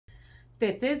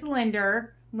This is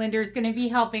Linder. Linder's going to be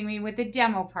helping me with the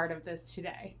demo part of this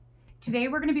today. Today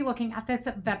we're going to be looking at this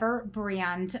VEVOR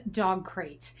brand dog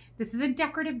crate. This is a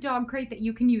decorative dog crate that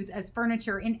you can use as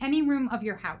furniture in any room of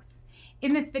your house.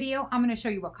 In this video, I'm going to show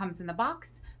you what comes in the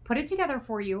box, put it together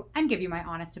for you, and give you my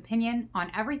honest opinion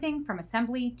on everything from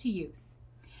assembly to use.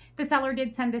 The seller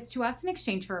did send this to us in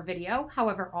exchange for a video.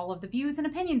 However, all of the views and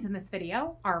opinions in this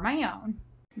video are my own.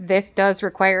 This does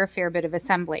require a fair bit of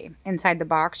assembly. Inside the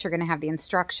box, you're going to have the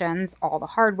instructions, all the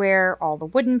hardware, all the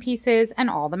wooden pieces, and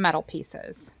all the metal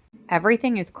pieces.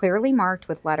 Everything is clearly marked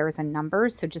with letters and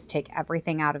numbers, so just take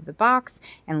everything out of the box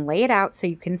and lay it out so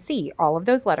you can see all of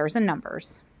those letters and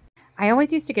numbers. I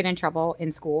always used to get in trouble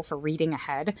in school for reading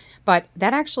ahead, but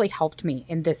that actually helped me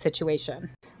in this situation.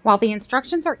 While the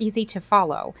instructions are easy to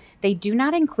follow, they do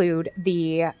not include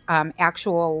the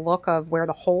actual look of where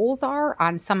the holes are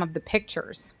on some of the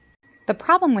pictures. The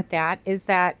problem with that is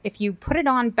that if you put it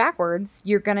on backwards,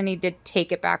 you're going to need to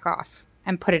take it back off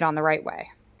and put it on the right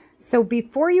way. So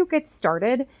before you get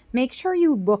started, make sure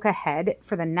you look ahead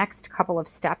for the next couple of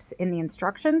steps in the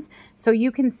instructions so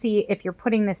you can see if you're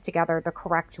putting this together the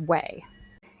correct way.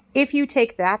 If you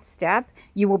take that step,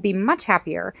 you will be much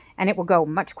happier and it will go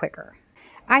much quicker.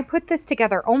 I put this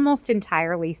together almost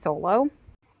entirely solo,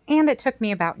 and it took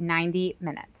me about 90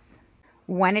 minutes.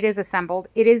 When it is assembled,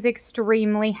 it is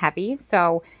extremely heavy,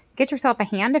 so get yourself a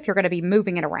hand if you're going to be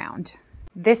moving it around.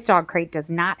 This dog crate does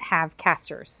not have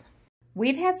casters.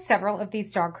 We've had several of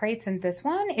these dog crates, and this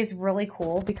one is really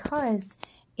cool because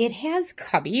it has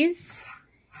cubbies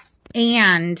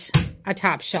and a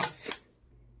top shelf.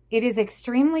 It is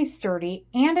extremely sturdy,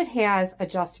 and it has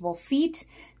adjustable feet,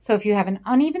 so if you have an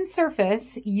uneven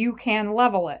surface, you can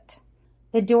level it.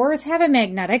 The doors have a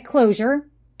magnetic closure,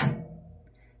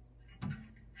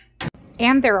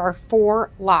 and there are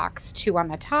 4 locks, 2 on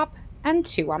the top and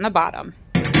 2 on the bottom.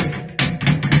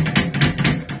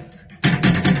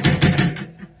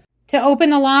 To open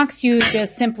the locks, you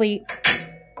just simply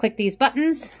click these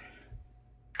buttons,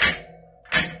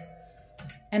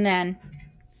 and then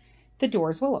the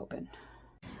doors will open.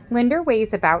 Linder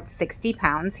weighs about 60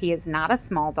 pounds. He is not a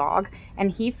small dog, and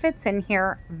he fits in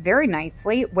here very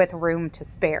nicely with room to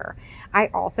spare. I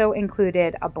also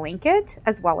included a blanket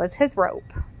as well as his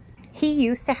rope. He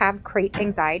used to have crate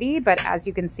anxiety, but as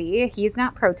you can see, he's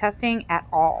not protesting at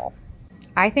all.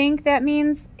 I think that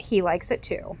means he likes it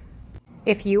too.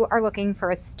 If you are looking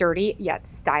for a sturdy yet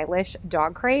stylish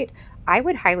dog crate, I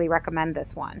would highly recommend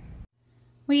this one.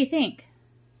 What do you think?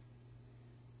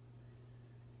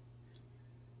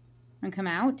 Want to come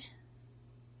out?